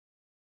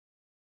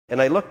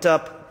And I looked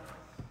up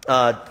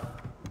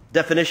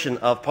definition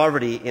of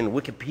poverty in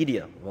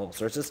Wikipedia, of all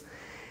sources.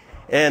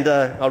 And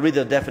I'll read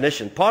the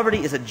definition. Poverty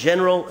is a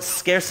general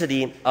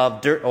scarcity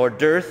of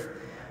dearth,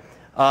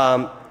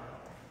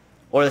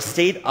 or the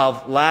state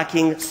of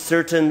lacking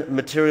certain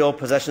material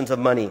possessions of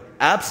money.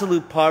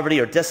 Absolute poverty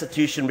or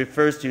destitution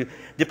refers to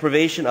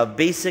deprivation of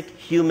basic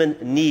human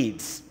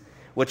needs,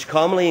 which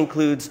commonly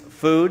includes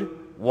food,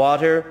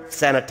 water,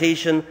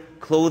 sanitation,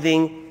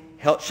 clothing,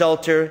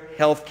 shelter,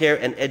 health care,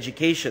 and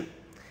education.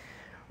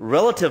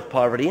 Relative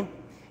poverty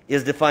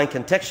is defined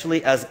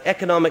contextually as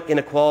economic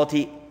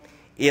inequality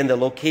in the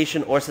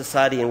location or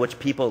society in which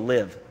people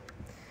live.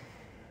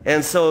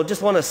 And so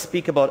just want to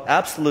speak about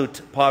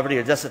absolute poverty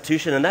or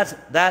destitution, and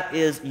that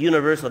is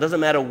universal. It doesn't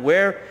matter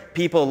where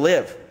people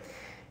live.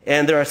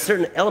 And there are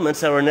certain elements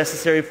that are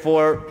necessary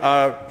for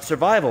our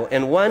survival.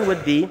 And one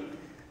would be,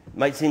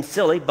 might seem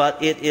silly,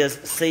 but it is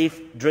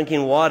safe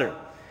drinking water.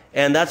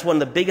 And that's one of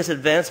the biggest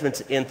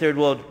advancements in third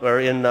world or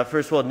in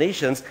first world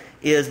nations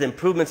is the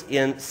improvements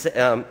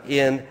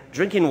in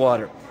drinking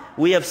water.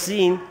 We have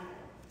seen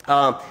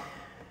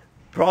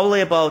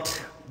probably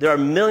about there are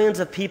millions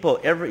of people,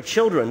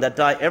 children that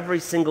die every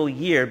single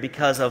year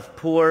because of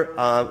poor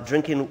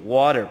drinking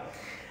water,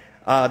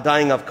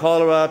 dying of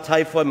cholera,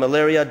 typhoid,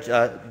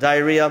 malaria,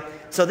 diarrhea.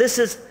 So this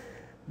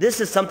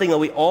is something that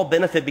we all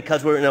benefit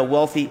because we're in a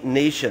wealthy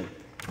nation.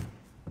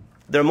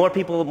 There are more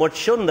people, more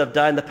children that have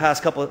died in the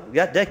past couple of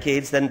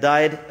decades than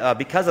died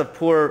because of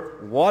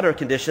poor water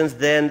conditions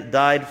than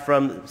died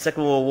from the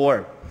Second World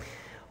War.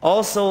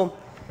 Also,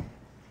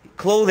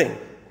 clothing.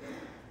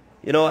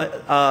 You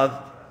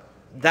know,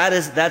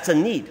 that's a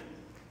need.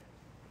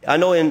 I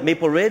know in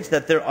Maple Ridge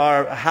that there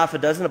are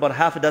about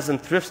half a dozen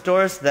thrift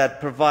stores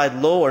that provide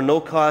low or no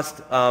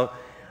cost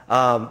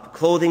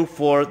clothing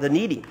for the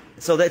needy.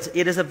 So that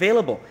it is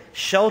available.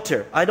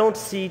 Shelter. I don't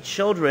see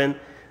children.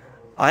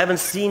 I haven't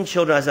seen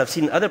children, as I've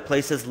seen in other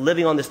places,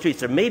 living on the streets.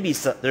 There may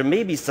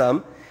be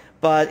some,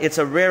 but it's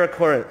a rare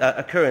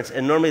occurrence,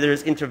 and normally there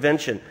is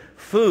intervention.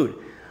 Food.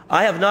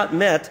 I have not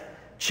met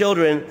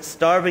children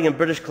starving in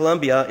British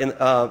Columbia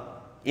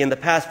in the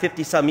past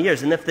 50-some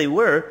years, and if they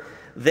were,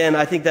 then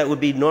I think that would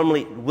be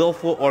normally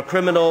willful or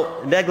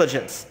criminal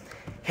negligence.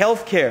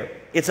 Healthcare.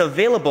 It's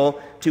available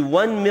to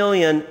 1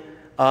 million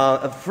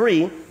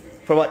free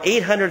for about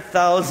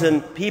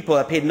 800,000 people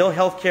that paid no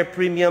healthcare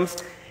premiums.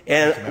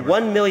 And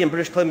 1 million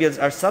British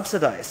Columbians are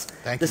subsidized.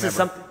 This is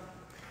something.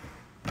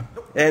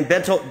 And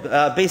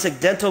basic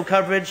dental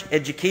coverage,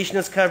 education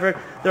is covered.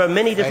 There are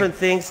many different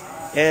things.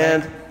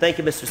 And thank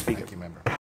you, Mr. Speaker. Thank you,